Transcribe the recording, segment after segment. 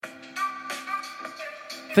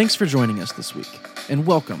Thanks for joining us this week, and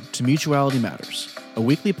welcome to Mutuality Matters, a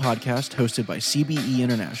weekly podcast hosted by CBE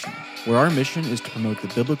International, where our mission is to promote the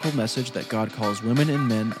biblical message that God calls women and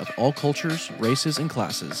men of all cultures, races, and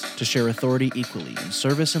classes to share authority equally in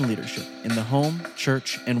service and leadership in the home,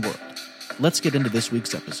 church, and world. Let's get into this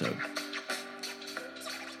week's episode.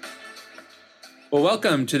 Well,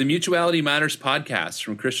 welcome to the Mutuality Matters podcast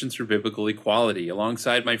from Christians for Biblical Equality.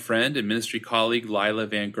 Alongside my friend and ministry colleague, Lila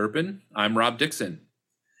Van Gerpen, I'm Rob Dixon.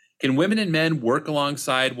 Can women and men work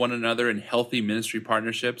alongside one another in healthy ministry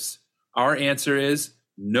partnerships? Our answer is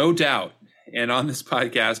no doubt. And on this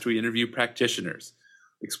podcast, we interview practitioners,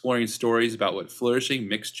 exploring stories about what flourishing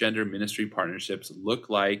mixed-gender ministry partnerships look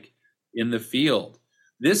like in the field.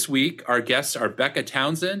 This week, our guests are Bekah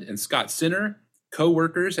Townsend and Scott Sinner,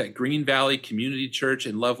 co-workers at Green Valley Community Church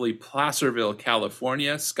in lovely Placerville,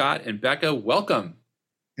 California. Scott and Bekah, welcome.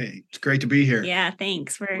 Hey, it's great to be here. Yeah,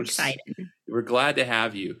 thanks. We're excited. We're glad to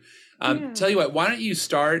have you. Tell you what, why don't you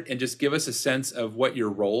start and just give us a sense of what your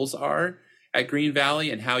roles are at Green Valley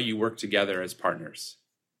and how you work together as partners?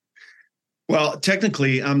 Well,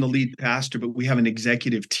 technically, I'm the lead pastor, but we have an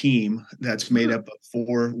executive team that's made up of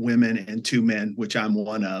 4 women and 2 men, which I'm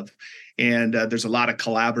one of. And there's a lot of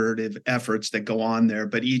collaborative efforts that go on there,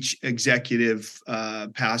 but each executive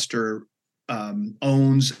pastor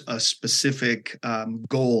owns a specific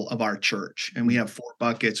goal of our church. And we have 4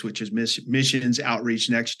 buckets, which is missions, outreach,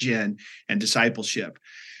 next gen, and discipleship.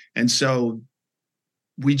 And so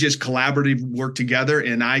we just collaboratively work together,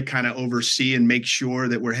 and I kind of oversee and make sure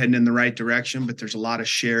that we're heading in the right direction, but there's a lot of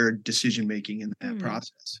shared decision-making in that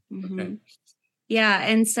process. Okay. Yeah.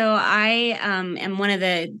 And so I am one of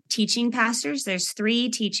the teaching pastors. There's 3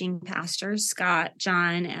 teaching pastors, Scott,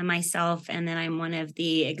 John, and myself. And then I'm one of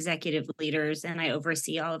the executive leaders, and I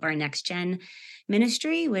oversee all of our next gen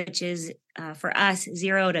ministry, which is for us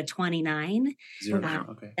 0 to 29.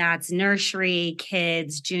 Okay. That's nursery,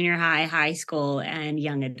 kids, junior high, high school, and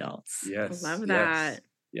young adults. Yes. I love that. Yes.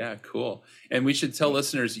 Yeah, cool. And we should tell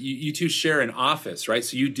listeners, you two share an office, right?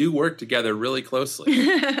 So you do work together really closely.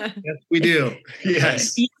 Yes, we do.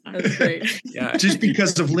 Yes. That's great. Yeah. Just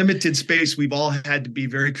because of limited space, we've all had to be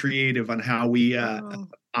very creative on how we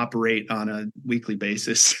operate on a weekly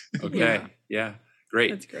basis. Okay. Yeah.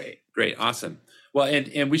 Great. That's great. Great. Awesome. Well,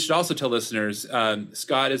 and we should also tell listeners,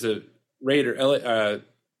 Scott is a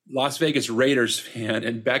Las Vegas Raiders fan,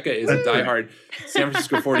 and Bekah is a diehard San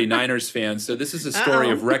Francisco 49ers fan. So this is a story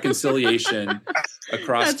of reconciliation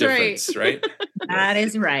across difference, right? That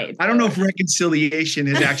is right. I don't know if reconciliation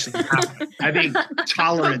is actually happening. I think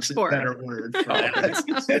tolerance is a better word for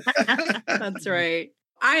that. That's right.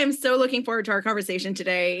 I am so looking forward to our conversation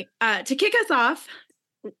today. To kick us off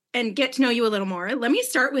and get to know you a little more, let me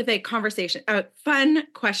start with a fun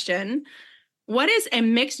question. What is a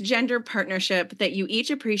mixed gender partnership that you each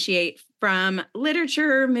appreciate from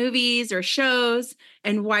literature, movies, or shows,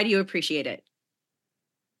 and why do you appreciate it?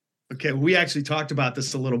 Okay, we actually talked about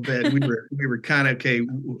this a little bit. We were kind of, okay,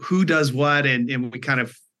 who does what, and we kind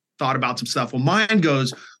of thought about some stuff. Well, mine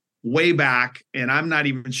goes way back, and I'm not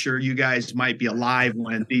even sure you guys might be alive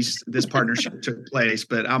when this partnership took place,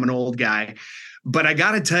 but I'm an old guy. But I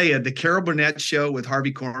got to tell you, the Carol Burnett show with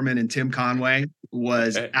Harvey Korman and Tim Conway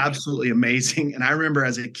was absolutely amazing. And I remember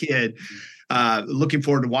as a kid looking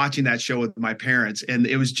forward to watching that show with my parents. And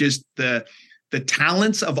it was just the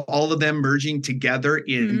talents of all of them merging together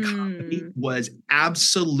in comedy was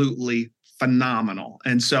absolutely phenomenal.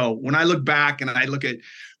 And so when I look back and I look at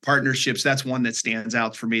partnerships, that's one that stands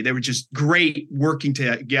out for me. They were just great working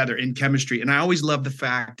together in chemistry. And I always loved the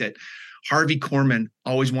fact that Harvey Korman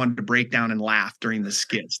always wanted to break down and laugh during the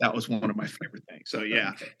skits. That was one of my favorite things. So,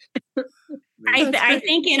 yeah. I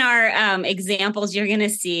think in our examples, you're going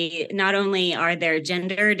to see not only are there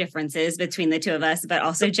gender differences between the two of us, but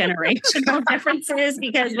also generational differences.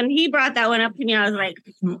 Because when he brought that one up to me, I was like,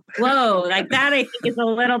 whoa, like that I think is a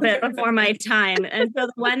little bit before my time. And so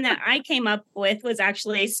the one that I came up with was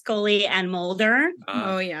actually Scully and Mulder.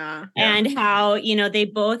 Oh, yeah. And how, they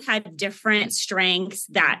both had different strengths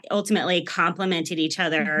that ultimately complemented each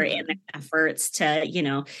other in their efforts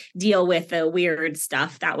to, deal with the weird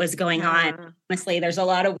stuff that was going on. Honestly, there's a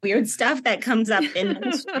lot of weird stuff that comes up in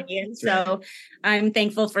ministry. And so I'm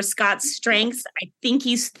thankful for Scott's strengths. I think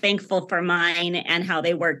he's thankful for mine and how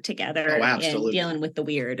they work together in dealing with the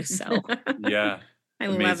weird. So yeah. I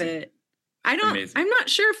love it. I'm not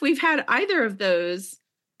sure if we've had either of those.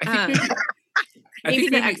 Maybe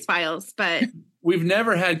the X-Files, but we've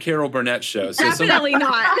never had Carol Burnett shows. So definitely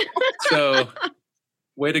not. So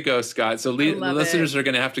way to go, Scott. So listeners are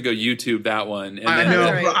going to have to go YouTube that one. And I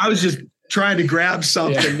know. Right. I was just trying to grab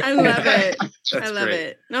something. Yeah. I love it. I love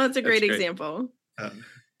it. No, it's a great example.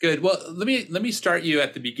 Good. Well, let me start you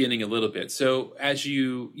at the beginning a little bit. So as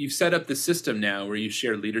you've set up the system now where you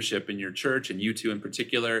share leadership in your church, and you two in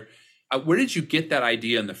particular, where did you get that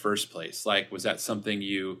idea in the first place? Like, was that something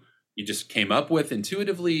you just came up with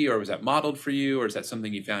intuitively, or was that modeled for you, or is that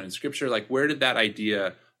something you found in scripture? Like, where did that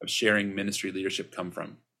idea of sharing ministry leadership come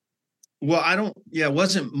from? Well, it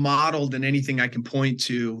wasn't modeled in anything I can point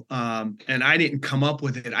to. And I didn't come up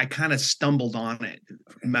with it. I kind of stumbled on it,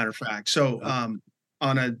 matter of fact. So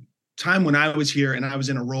on a time when I was here and I was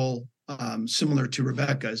in a role similar to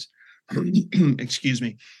Rebecca's, excuse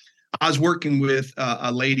me, I was working with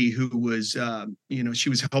a lady who was, she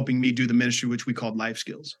was helping me do the ministry, which we called Life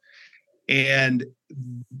Skills. And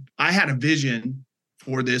I had a vision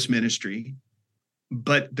for this ministry,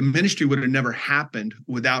 but the ministry would have never happened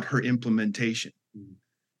without her implementation.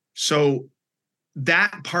 So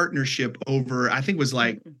that partnership over, I think it was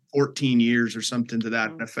like 14 years or something to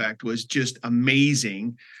that effect, was just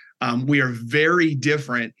amazing. We are very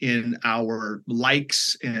different in our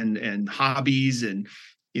likes and hobbies and,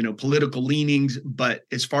 political leanings. But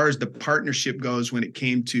as far as the partnership goes, when it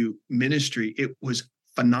came to ministry, it was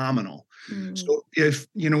phenomenal. So if,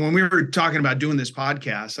 when we were talking about doing this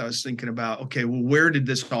podcast, I was thinking about, okay, well, where did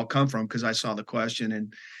this all come from? Because I saw the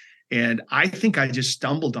question and I think I just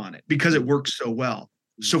stumbled on it because it works so well.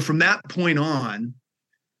 So from that point on,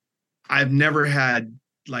 I've never had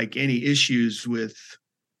like any issues with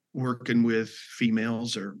working with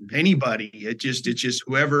females or anybody. It's just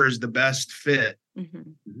whoever is the best fit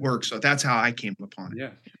works. So that's how I came upon it.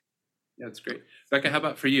 Yeah, that's great. Bekah, how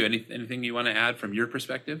about for you? Anything you want to add from your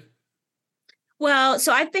perspective? Well,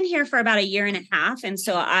 so I've been here for about a year and a half. And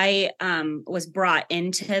so I was brought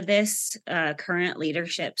into this current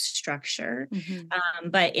leadership structure.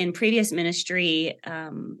 But in previous ministry,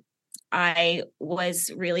 I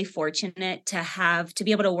was really fortunate to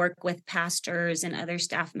be able to work with pastors and other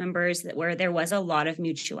staff members where there was a lot of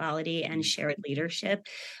mutuality and shared leadership,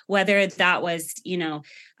 whether that was,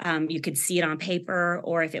 you could see it on paper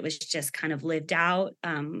or if it was just kind of lived out.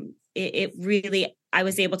 It really, I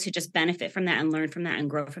was able to just benefit from that and learn from that and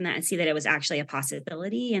grow from that and see that it was actually a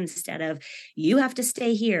possibility instead of you have to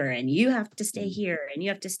stay here and you have to stay here and you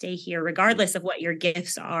have to stay here, regardless of what your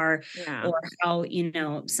gifts are or how,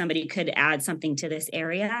 somebody could add something to this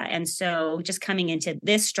area. And so just coming into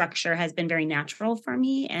this structure has been very natural for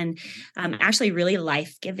me and actually really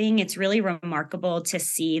life-giving. It's really remarkable to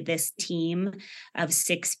see this team of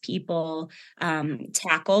 6 people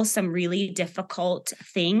tackle some really difficult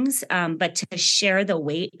things, but to share the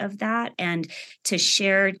weight of that and to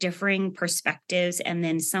share differing perspectives and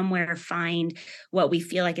then somewhere find what we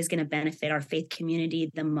feel like is going to benefit our faith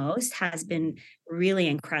community the most has been really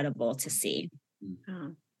incredible to see.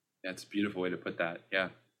 That's a beautiful way to put that. Yeah.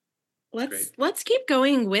 Let's keep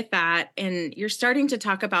going with that. And you're starting to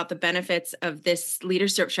talk about the benefits of this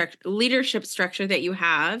leadership structure that you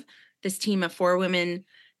have, this team of 4 women,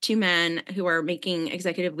 2 men who are making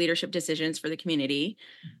executive leadership decisions for the community.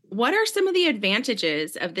 What are some of the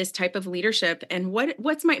advantages of this type of leadership, and what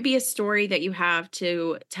might be a story that you have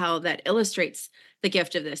to tell that illustrates the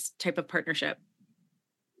gift of this type of partnership?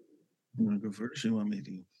 You want to go first? You want me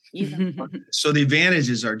to? So the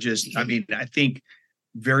advantages are just, I think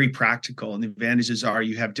very practical. And the advantages are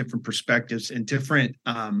you have different perspectives and different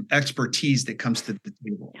expertise that comes to the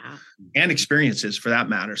table and experiences for that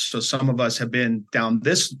matter. So some of us have been down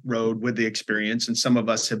this road with the experience and some of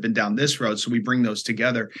us have been down this road. So we bring those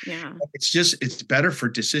together. Yeah. It's better for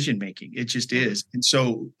decision making. It just is. And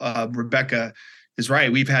so Rebecca is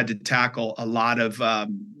right. We've had to tackle a lot of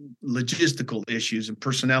logistical issues and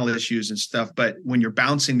personnel issues and stuff. But when you're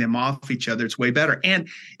bouncing them off each other, it's way better. And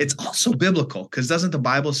it's also biblical because doesn't the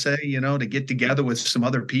Bible say, to get together with some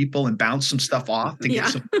other people and bounce some stuff off to get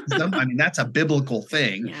some wisdom? That's a biblical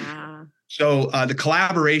thing. Yeah. So the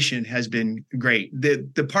collaboration has been great.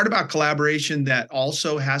 The part about collaboration that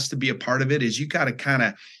also has to be a part of it is you got to kind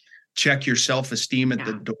of check your self-esteem at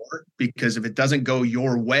the door, because if it doesn't go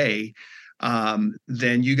your way,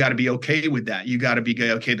 then you got to be okay with that. You got to be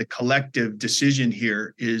okay. The collective decision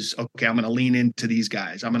here is, okay, I'm going to lean into these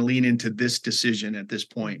guys. I'm going to lean into this decision at this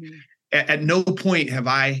point. At no point have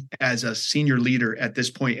I, as a senior leader at this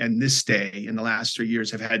point and this day in the last 3 years,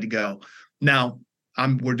 have had to go, now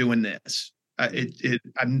we're doing this.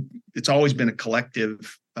 It's always been a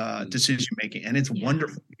collective decision making. And it's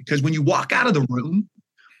wonderful because when you walk out of the room,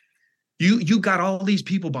 you got all these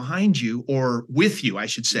people behind you, or with you, I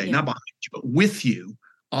should say, not behind you, but with you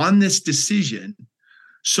on this decision.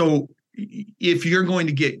 So if you're going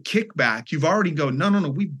to get kickback, you've already go,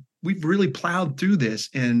 no, we've really plowed through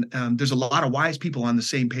this. And there's a lot of wise people on the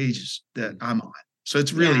same pages that I'm on. So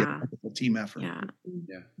it's really a wonderful team effort. Yeah.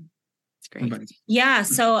 Yeah. It's great. Yeah.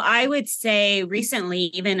 So I would say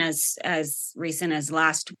recently, even as recent as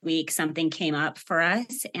last week, something came up for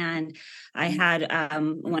us. And I had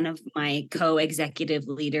one of my co-executive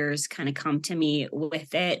leaders kind of come to me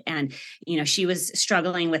with it. And, she was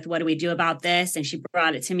struggling with, what do we do about this? And she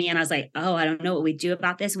brought it to me and I was like, oh, I don't know what we do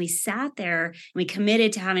about this. And we sat there and we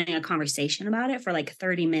committed to having a conversation about it for like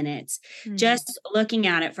 30 minutes, just looking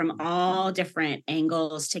at it from all different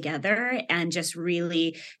angles together and just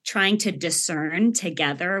really trying to discern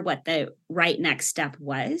together what the right next step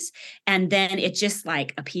was. And then it just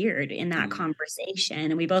like appeared in that conversation.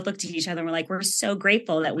 And we both looked at each other and we're like, we're so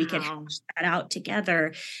grateful that we could hash that out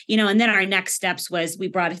together, and then our next steps was we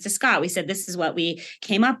brought it to Scott. We said, this is what we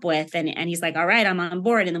came up with. And he's like, all right, I'm on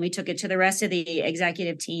board. And then we took it to the rest of the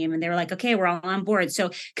executive team and they were like, okay, we're all on board.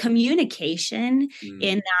 So communication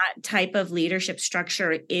in that type of leadership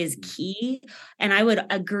structure is key. And I would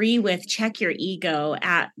agree with check your ego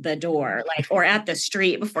at the door, or at the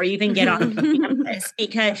street before you even get on campus,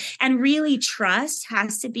 and really trust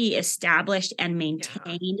has to be established and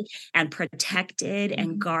maintained and protected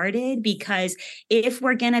and guarded, because if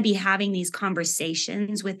we're going to be having these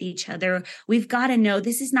conversations with each other, we've got to know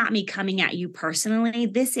this is not me coming at you personally.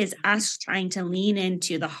 This is us trying to lean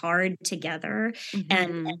into the hard together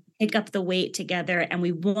and pick up the weight together. And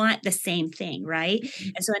we want the same thing, right?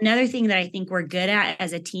 And so another thing that I think we're good at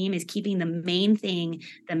as a team is keeping the main thing,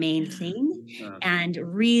 and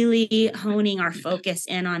really honing our focus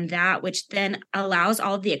in on that, which then allows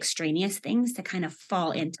all of the extraneous things to kind of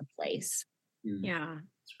fall into place. Yeah.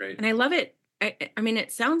 That's great. And I love it. I mean,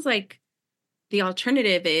 it sounds like the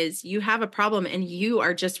alternative is you have a problem and you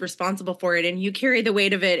are just responsible for it and you carry the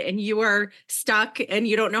weight of it and you are stuck and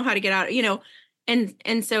you don't know how to get out,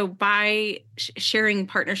 and so by sharing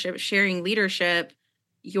partnership, sharing leadership,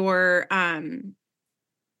 you're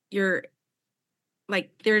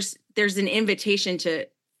like, there's an invitation to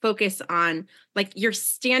focus on, like, you're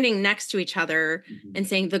standing next to each other and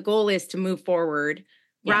saying the goal is to move forward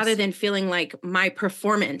rather than feeling like my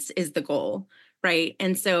performance is the goal. Right.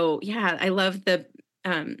 And so, I love the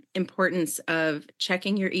importance of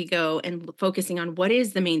checking your ego and focusing on what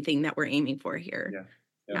is the main thing that we're aiming for here.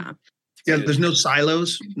 Yeah, there's no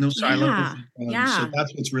silos, Yeah. So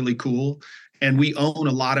that's what's really cool. And we own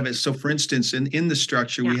a lot of it. So for instance, in the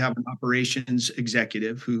structure, we have an operations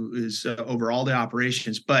executive who is over all the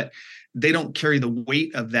operations, but they don't carry the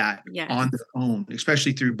weight of that on their own,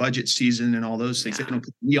 especially through budget season and all those things.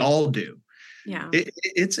 We all do. Yeah.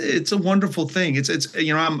 It's a wonderful thing.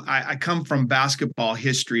 I come from basketball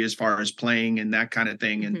history as far as playing and that kind of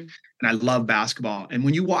thing. And I love basketball. And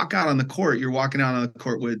when you walk out on the court, you're walking out on the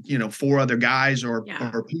court with, 4 other guys or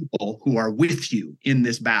people who are with you in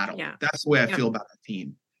this battle. Yeah. That's the way I feel about our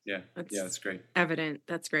team. Yeah. That's great. Evident.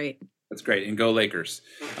 That's great. That's great. And go Lakers.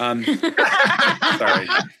 Sorry.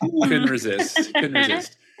 Couldn't resist.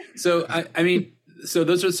 So, so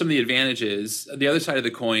those are some of the advantages. The other side of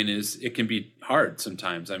the coin is it can be hard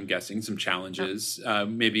sometimes, I'm guessing, some challenges.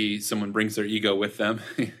 Maybe someone brings their ego with them,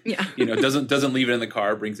 doesn't leave it in the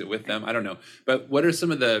car, brings it with them. I don't know. But what are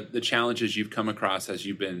some of the challenges you've come across as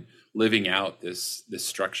you've been living out this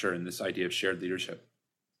structure and this idea of shared leadership?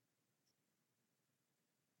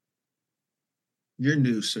 You're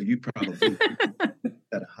new, so you probably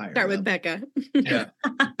at a higher Start with level. Bekah. Yeah.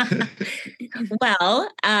 Well,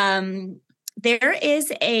 there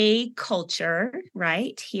is a culture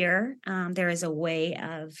right here. There is a way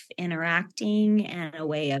of interacting and a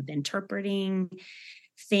way of interpreting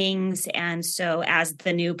things. And so as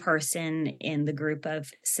the new person in the group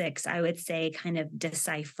of 6, I would say kind of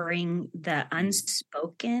deciphering the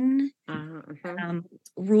unspoken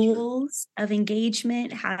rules of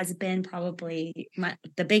engagement has been probably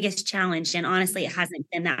the biggest challenge. And honestly, it hasn't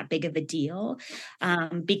been that big of a deal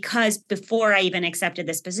because before I even accepted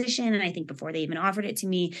this position, and I think before they even offered it to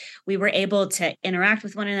me, we were able to interact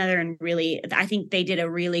with one another. And really, I think they did a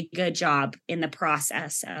really good job in the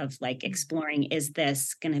process of like exploring, is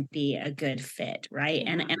this going to be a good fit? Right.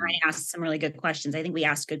 And I asked some really good questions. I think we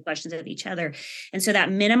asked good questions of each other. And so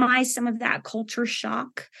that minimized some of that culture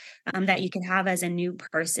shock that you can have as a new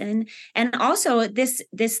person. And also this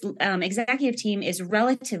executive team is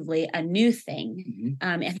relatively a new thing.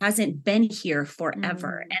 It hasn't been here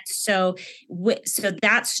forever. And so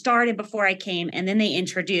that started before I came, and then they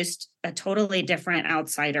introduced a totally different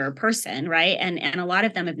outsider person. Right. And a lot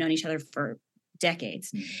of them have known each other for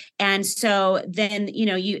decades. And so then,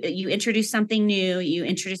 you introduce something new, you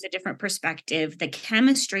introduce a different perspective, the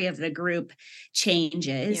chemistry of the group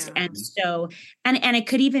changes. Yeah. And so, and it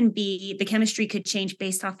could even be, the chemistry could change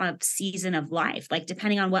based off of season of life, like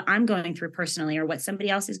depending on what I'm going through personally or what somebody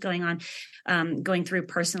else is going through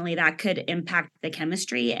personally, that could impact the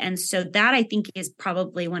chemistry. And so that, I think, is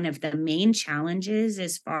probably one of the main challenges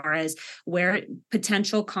as far as where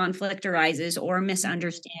potential conflict arises or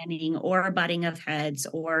misunderstanding or butting of heads,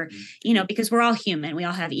 or, because we're all human. We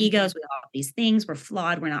all have egos. We all have these things. We're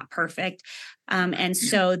flawed. We're not perfect. And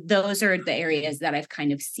so those are the areas that I've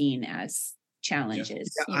kind of seen as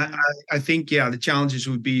challenges. Yeah, I think, the challenges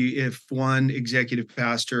would be if one executive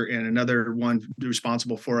pastor and another one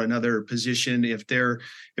responsible for another position, if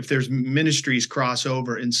there's ministries cross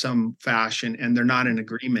over in some fashion and they're not in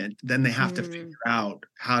agreement, then they have to figure out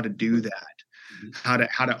how to do that, how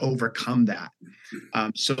to overcome that.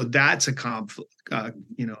 So that's a conflict, a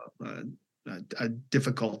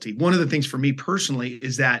difficulty. One of the things for me personally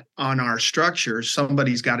is that on our structure,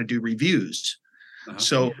 somebody's got to do reviews.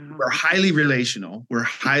 So we're highly relational. We're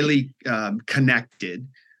highly connected.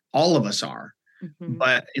 All of us are.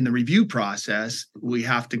 But in the review process, we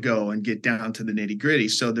have to go and get down to the nitty gritty.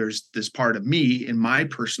 So there's this part of me in my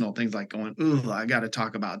personal things like going, ooh, I got to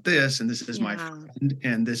talk about this. And this is my friend.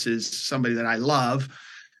 And this is somebody that I love.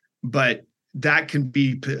 But that can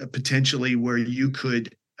be potentially where you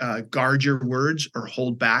could guard your words or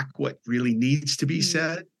hold back what really needs to be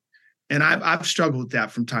said. And I've struggled with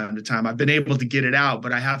that from time to time. I've been able to get it out,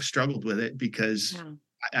 but I have struggled with it because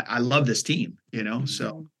I love this team,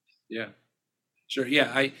 so. Yeah, sure.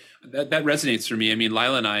 Yeah. That resonates for me. I mean,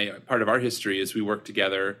 Lila and I, part of our history is we worked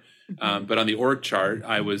together, but on the org chart,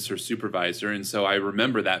 I was her supervisor. And so I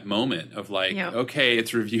remember that moment of like, okay,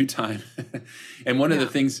 it's review time. And one of the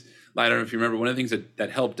things, I don't know if you remember, one of the things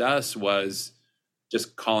that helped us was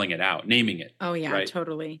just calling it out, naming it. Oh yeah, right?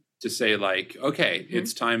 Totally. To say like, okay,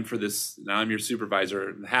 it's time for this. Now I'm your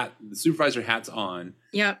supervisor. The supervisor hat's on.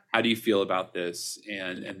 Yep. How do you feel about this?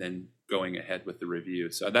 And then going ahead with the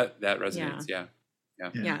review. So that resonates. Yeah.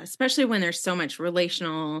 Especially when there's so much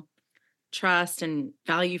relational trust and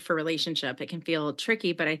value for relationship, it can feel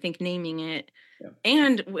tricky. But I think naming it,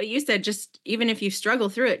 and what you said, just even if you struggle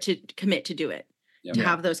through it, to commit to do it, to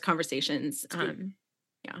have those conversations. Yep.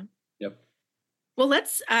 Well,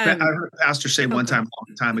 let's. I heard a pastor say one time, a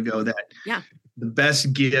long time ago, that the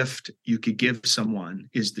best gift you could give someone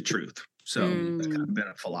is the truth. So that's kind of been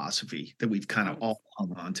a philosophy that we've kind of all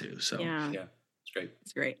hung on to. So it's great.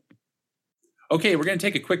 It's great. Okay, we're going to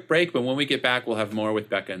take a quick break, but when we get back, we'll have more with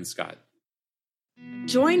Bekah and Scott.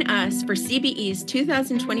 Join us for CBE's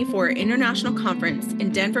 2024 International Conference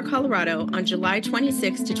in Denver, Colorado on July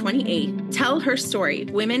 26 to 28. Tell Her Story,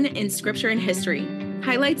 Women in Scripture and History.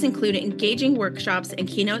 Highlights include engaging workshops and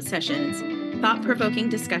keynote sessions, thought-provoking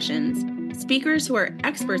discussions, speakers who are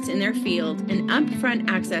experts in their field, and upfront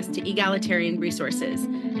access to egalitarian resources,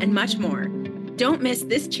 and much more. Don't miss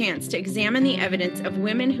this chance to examine the evidence of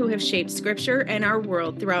women who have shaped Scripture and our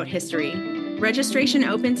world throughout history. Registration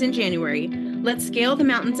opens in January. Let's scale the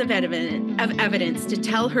mountains of evidence to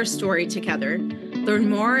tell her story together. Learn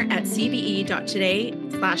more at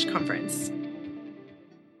cbe.today/conference.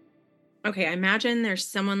 Okay, I imagine there's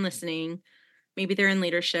someone listening, maybe they're in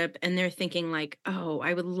leadership and they're thinking like, oh,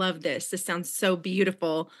 I would love this. This sounds so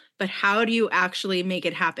beautiful, but how do you actually make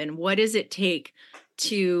it happen? What does it take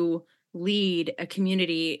to lead a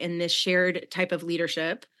community in this shared type of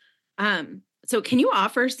leadership? So can you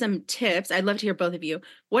offer some tips? I'd love to hear both of you.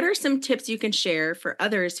 What are some tips you can share for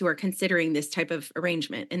others who are considering this type of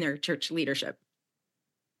arrangement in their church leadership?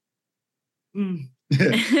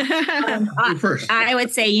 First, I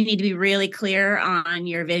would say you need to be really clear on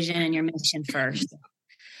your vision and your mission first,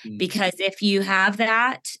 because if you have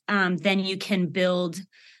that, then you can build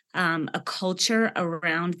a culture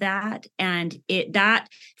around that. And that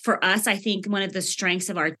for us, I think one of the strengths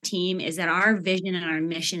of our team is that our vision and our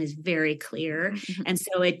mission is very clear. And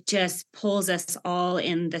so it just pulls us all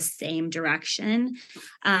in the same direction.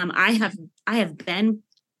 I have been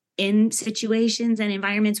in situations and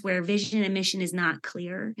environments where vision and mission is not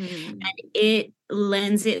clear, and it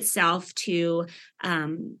lends itself to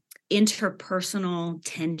interpersonal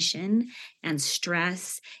tension and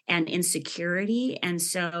stress and insecurity. And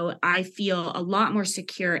so I feel a lot more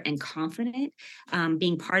secure and confident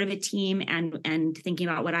being part of a team and thinking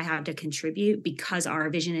about what I have to contribute because our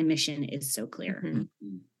vision and mission is so clear.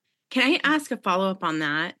 Can I ask a follow-up on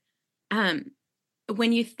that?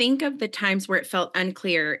 When you think of the times where it felt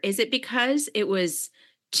unclear, is it because it was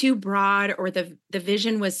too broad or the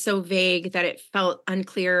vision was so vague that it felt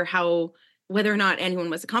unclear how whether or not anyone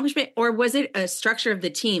was accomplishment, or was it a structure of the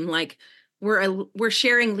team? Like we're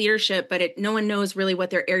sharing leadership, but no one knows really what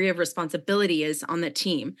their area of responsibility is on the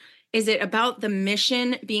team. Is it about the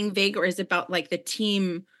mission being vague, or is it about like the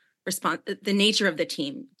team response, the nature of the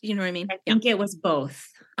team? You know what I mean? I think it was both.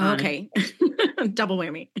 Okay. Double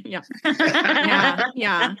whammy. Yeah.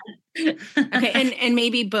 Yeah. Okay. And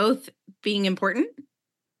maybe both being important.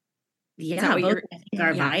 Yeah. Both I think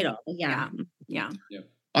are vital. Yeah.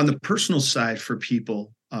 On the personal side for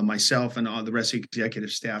people, myself and all the rest of the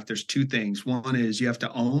executive staff, there's two things. One is you have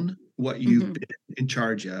to own what you've been in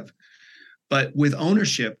charge of. But with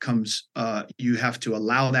ownership comes, you have to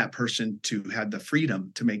allow that person to have the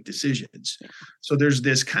freedom to make decisions. So there's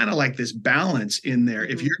this kind of like this balance in there.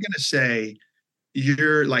 If you're going to say,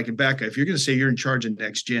 you're like Bekah, if you're going to say you're in charge of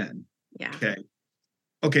next gen,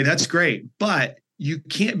 okay, that's great. But you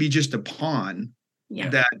can't be just a pawn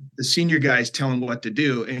that the senior guys tell them what to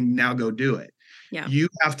do and now go do it. Yeah. You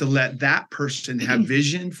have to let that person have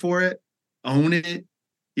vision for it, own it,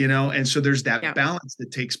 and so there's that balance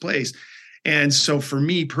that takes place. And so for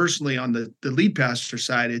me personally, on the lead pastor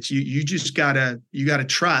side, it's you just gotta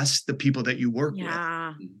trust the people that you work with,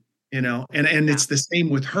 and it's the same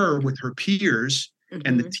with her peers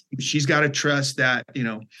and the team. She's got to trust that,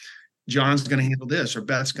 John's going to handle this or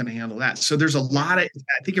Beth's going to handle that. So there's a lot of,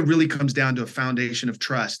 I think it really comes down to a foundation of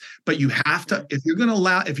trust, but you have to, if you're going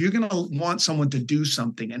to want someone to do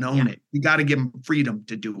something and own it, you got to give them freedom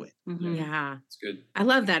to do it. Yeah. That's good. I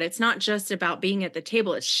love that. It's not just about being at the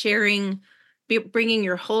table. It's sharing, bringing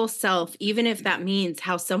your whole self, even if that means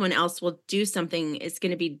how someone else will do something is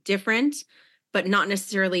going to be different, but not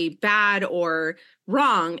necessarily bad or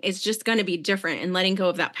wrong. It's just going to be different, and letting go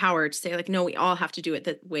of that power to say like, no, we all have to do it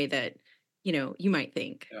the way that, you might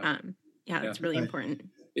think. That's really important.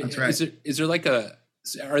 That's right. Is there like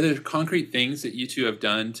are there concrete things that you two have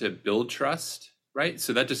done to build trust? Right.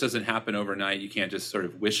 So that just doesn't happen overnight. You can't just sort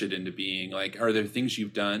of wish it into being. Like, are there things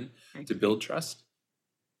you've done to build trust?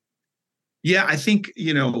 Yeah, I think,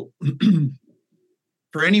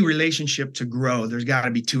 for any relationship to grow, there's got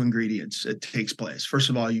to be two ingredients that takes place. First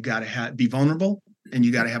of all, you got to be vulnerable, and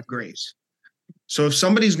you got to have grace. So if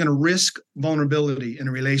somebody's going to risk vulnerability in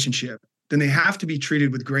a relationship, then they have to be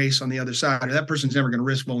treated with grace on the other side, or that person's never going to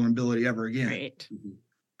risk vulnerability ever again. Right.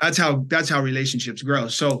 That's how relationships grow.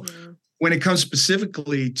 So when it comes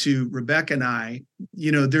specifically to Rebecca and I,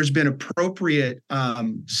 there's been appropriate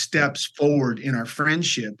steps forward in our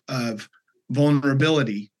friendship of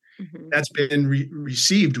vulnerability that's been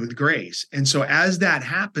received with grace. And so as that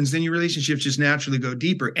happens, then your relationships just naturally go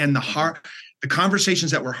deeper. And the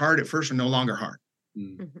conversations that were hard at first are no longer hard.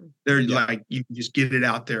 They're like, you can just get it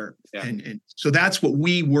out there. Yeah. And so that's what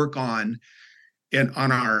we work on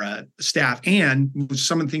on our staff. And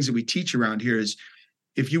some of the things that we teach around here is,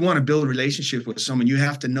 if you want to build a relationship with someone, you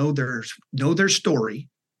have to know their story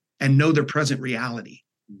and know their present reality.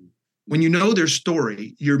 When you know their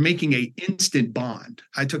story, you're making an instant bond.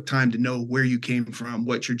 I took time to know where you came from,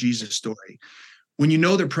 what's your Jesus story. When you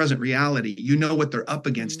know their present reality, you know what they're up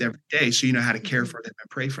against every day, so you know how to care for them and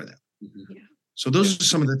pray for them. So those are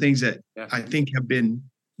some of the things that I think have been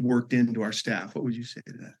worked into our staff. What would you say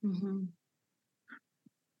to that?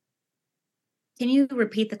 Can you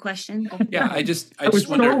repeat the question? Yeah, I just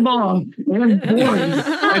wonder. So long and boring,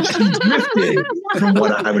 and she drifted from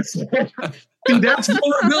what I would say. Dude, that's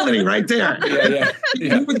vulnerability right there.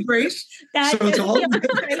 Yeah. With grace. That's so it's all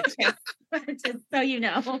just so you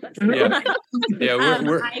know.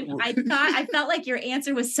 I felt like your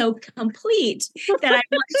answer was so complete that I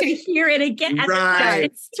want to hear it again.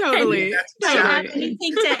 Right. Totally. Don't have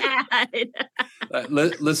anything to add.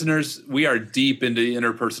 Listeners, we are deep into the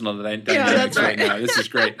interpersonal dynamics right now. This is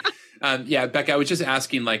great. Bekah, I was just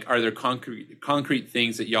asking, like, are there concrete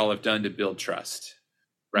things that y'all have done to build trust,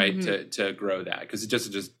 right? To grow that? Because it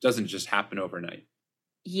just doesn't just happen overnight.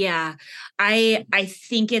 Yeah, I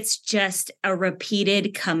think it's just a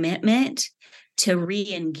repeated commitment to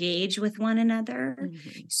re-engage with one another.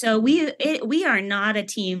 So we are not a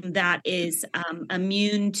team that is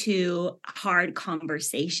immune to hard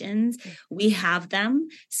conversations. We have them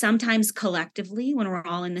sometimes collectively when we're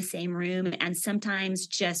all in the same room, and sometimes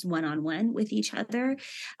just one-on-one with each other.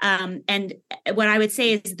 And what I would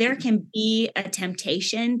say is there can be a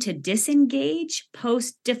temptation to disengage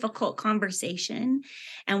post difficult conversation.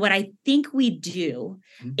 And what I think we do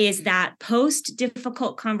is that post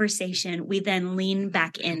difficult conversation, we then lean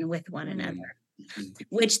back in with one another,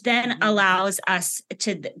 which then allows us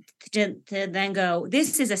to then go,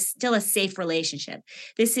 this is still a safe relationship.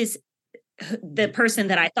 This is the person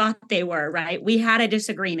that I thought they were, right? We had a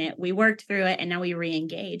disagreement, we worked through it, and now we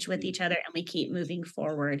re-engage with each other and we keep moving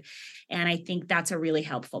forward. And I think that's a really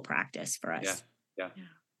helpful practice for us. Yeah.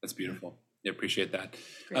 That's beautiful. I appreciate that.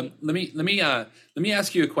 Great. Let me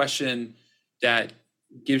ask you a question that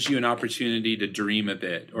gives you an opportunity to dream a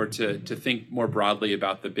bit, or to think more broadly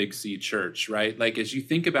about the Big C church, right? Like, as you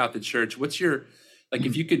think about the church, what's your, like,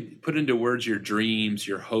 if you could put into words your dreams,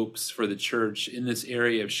 your hopes for the church in this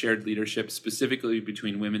area of shared leadership, specifically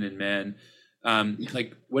between women and men,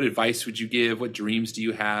 like, what advice would you give? What dreams do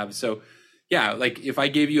you have? So, yeah, like, if I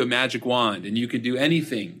gave you a magic wand and you could do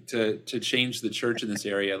anything to change the church in this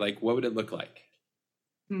area, like, what would it look like?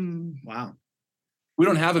 Wow. We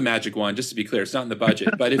don't have a magic wand, just to be clear. It's not in the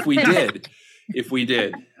budget. But if we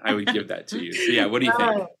did, I would give that to you. So, yeah, what do you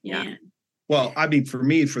think? Yeah. Well, I mean, for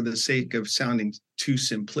me, for the sake of sounding too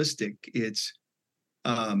simplistic, it's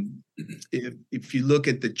if you look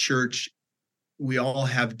at the church, we all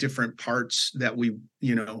have different parts that we,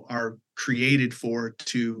 are created for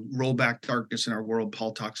to roll back darkness in our world.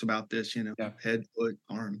 Paul talks about this, head, foot,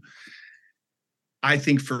 arm. I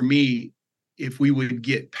think for me, if we would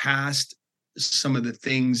get past some of the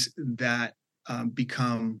things that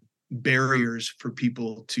become barriers for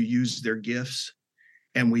people to use their gifts,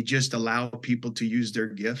 and we just allow people to use their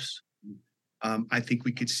gifts, I think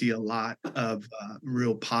we could see a lot of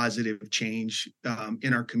real positive change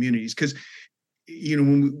in our communities. Because,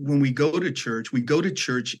 when we go to church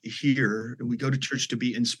here, and we go to church to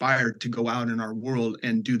be inspired to go out in our world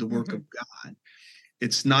and do the work of God.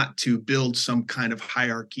 It's not to build some kind of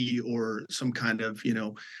hierarchy or some kind of,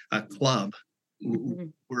 a club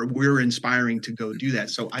where we're inspiring to go do that.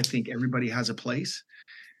 So I think everybody has a place.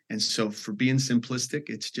 And so, for being simplistic,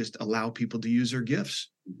 it's just allow people to use their gifts,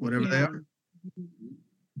 whatever they are.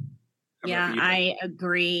 Yeah, I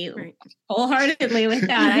agree wholeheartedly with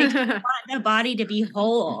that. I just want the body to be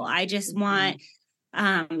whole. I just want, the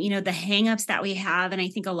hangups that we have. And I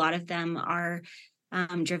think a lot of them are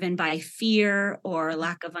driven by fear or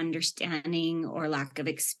lack of understanding or lack of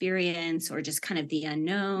experience or just kind of the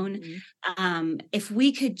unknown. If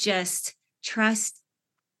we could just trust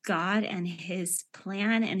God and his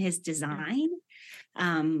plan and his design,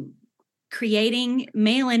 creating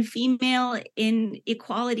male and female in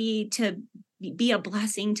equality to be a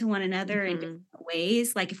blessing to one another in different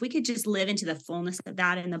ways. Like, if we could just live into the fullness of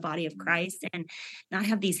that in the body of Christ and not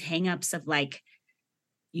have these hangups of like,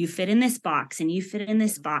 you fit in this box and you fit in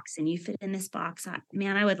this box and you fit in this box.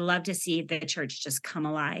 I would love to see the church just come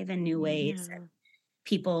alive in new ways. And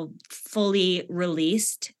people fully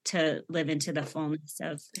released to live into the fullness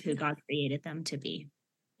of who God created them to be.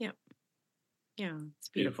 Yeah, it's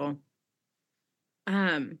beautiful.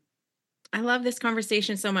 I love this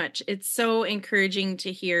conversation so much. It's so encouraging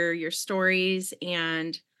to hear your stories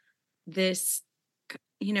and this,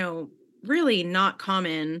 really not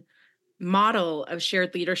common model of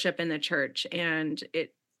shared leadership in the church. And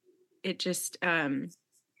it just,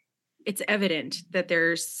 it's evident that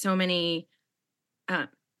there's so many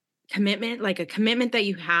commitment, like a commitment that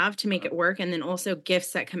you have to make it work, and then also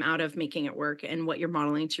gifts that come out of making it work and what you're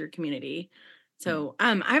modeling to your community. So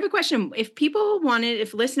I have a question. If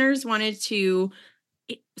listeners wanted to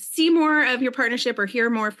see more of your partnership or hear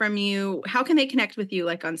more from you, how can they connect with you?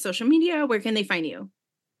 Like on social media, where can they find you?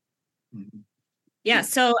 Yeah.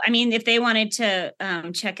 So, if they wanted to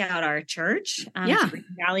check out our church, Green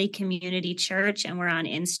Valley Community Church, and we're on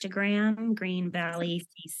Instagram, Green Valley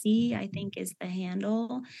CC, I think is the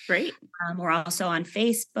handle. Great. We're also on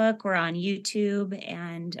Facebook, we're on YouTube.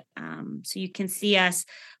 And so you can see us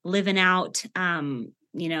living out,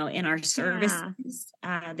 in our services,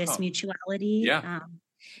 this mutuality. Yeah.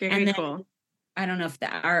 Very cool. I don't know if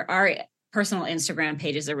our personal Instagram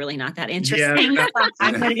pages are really not that interesting.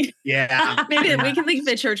 Yeah. Maybe we can link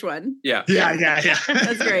the church one. Yeah.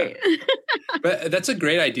 That's great. But that's a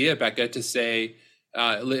great idea, Bekah, to say,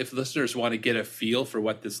 if listeners want to get a feel for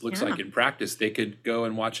what this looks like in practice, they could go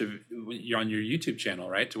and watch you're on your YouTube channel,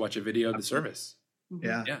 right? To watch a video of the service.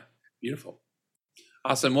 Yeah. Beautiful.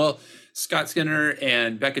 Awesome. Well, Scott Skinner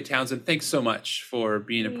and Bekah Townsend, thanks so much for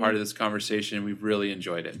being a part of this conversation. We've really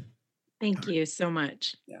enjoyed it. Thank you so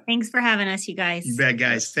much. Yeah. Thanks for having us, you guys. You bet,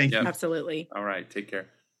 guys. Thank you. Absolutely. All right. Take care.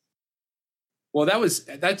 Well,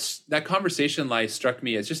 that conversation struck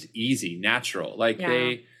me as just easy, natural. Like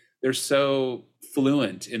they're so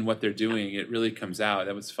fluent in what they're doing. It really comes out.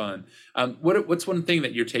 That was fun. What's one thing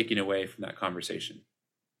that you're taking away from that conversation?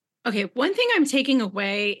 Okay. One thing I'm taking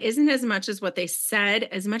away isn't as much as what they said,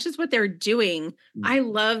 as much as what they're doing. I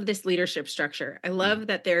love this leadership structure. I love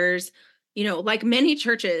that there's, like many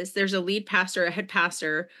churches, there's a lead pastor, a head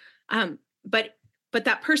pastor. But but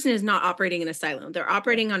that person is not operating in a silo. They're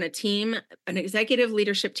operating on a team, an executive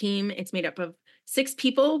leadership team. It's made up of 6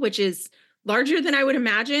 people, which is larger than I would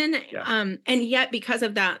imagine. Yeah. And yet, because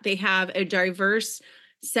of that, they have a diverse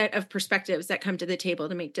set of perspectives that come to the table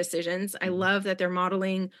to make decisions. I love that they're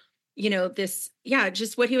modeling, this,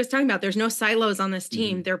 just what he was talking about. There's no silos on this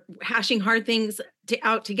team. They're hashing hard things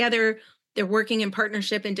out together. They're working in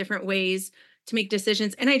partnership in different ways to make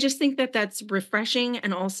decisions. And I just think that that's refreshing.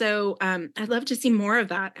 And also, I'd love to see more of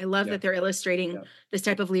that. I love that they're illustrating this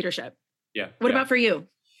type of leadership. Yeah. What about for you?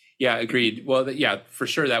 Yeah, agreed. Well, for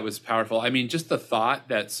sure. That was powerful. I mean, just the thought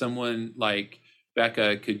that someone like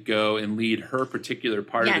Bekah could go and lead her particular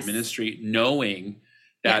part of the ministry, knowing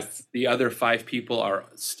that the other 5 people are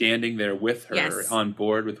standing there with her on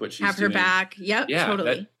board with what she's doing. Have her back. Yep,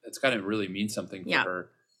 totally. That's got to really mean something for her.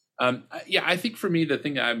 I think for me, the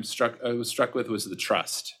thing I was struck with was the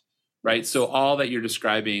trust, right? So all that you're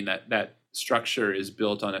describing, that structure is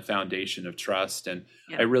built on a foundation of trust. And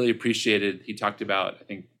I really appreciated, he talked about, I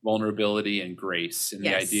think, vulnerability and grace, and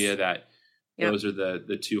the idea that those are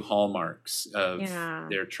the 2 hallmarks of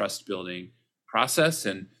their trust building process.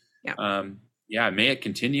 And may it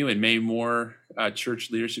continue, and may more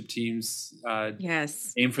church leadership teams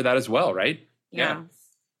aim for that as well, right? Yeah.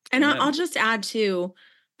 And I'll just add too,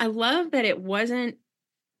 I love that it wasn't,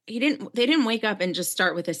 they didn't wake up and just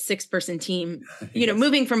start with a 6-person team,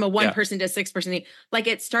 moving from a 1-person to 6-person team. Like,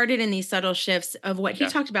 it started in these subtle shifts of what he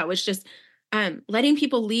talked about, was just letting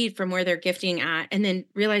people lead from where they're gifting at, and then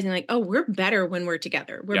realizing like, oh, we're better when we're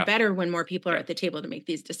together. We're better when more people are at the table to make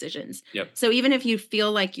these decisions. So even if you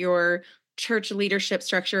feel like your church leadership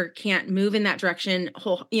structure can't move in that direction,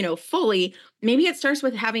 fully, maybe it starts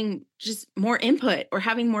with having just more input or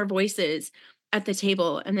having more voices at the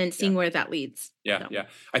table, and then seeing where that leads.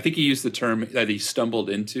 I think he used the term that he stumbled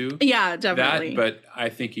into. Yeah, definitely. But I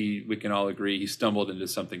think we can all agree he stumbled into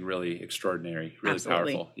something really extraordinary, really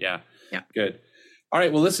powerful. Yeah. Good. All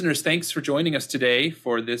right. Well, listeners, thanks for joining us today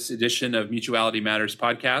for this edition of Mutuality Matters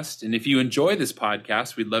podcast. And if you enjoy this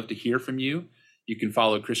podcast, we'd love to hear from you. You can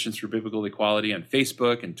follow Christians for Biblical Equality on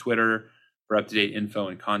Facebook and Twitter for up-to-date info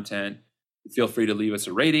and content. Feel free to leave us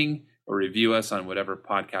a rating or review us on whatever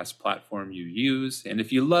podcast platform you use. And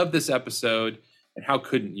if you love this episode, and how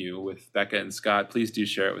couldn't you, with Bekah and Scott, please do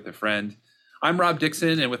share it with a friend. I'm Rob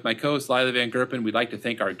Dixon, and with my co-host Lila Van Gerpen, we'd like to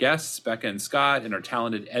thank our guests, Bekah and Scott, and our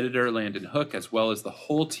talented editor, Landon Hook, as well as the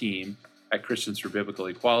whole team at Christians for Biblical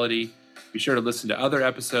Equality. Be sure to listen to other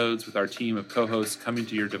episodes with our team of co-hosts coming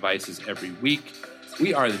to your devices every week.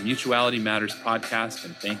 We are the Mutuality Matters podcast,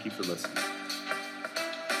 and thank you for listening.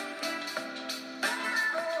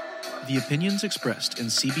 The opinions expressed in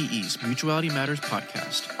CBE's Mutuality Matters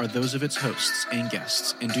podcast are those of its hosts and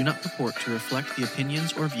guests, and do not purport to reflect the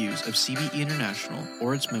opinions or views of CBE International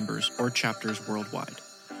or its members or chapters worldwide.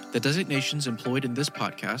 The designations employed in this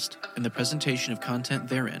podcast and the presentation of content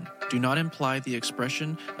therein do not imply the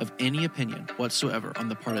expression of any opinion whatsoever on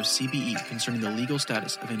the part of CBE concerning the legal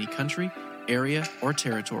status of any country, area, or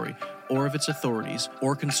territory, or of its authorities,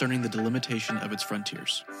 or concerning the delimitation of its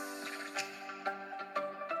frontiers.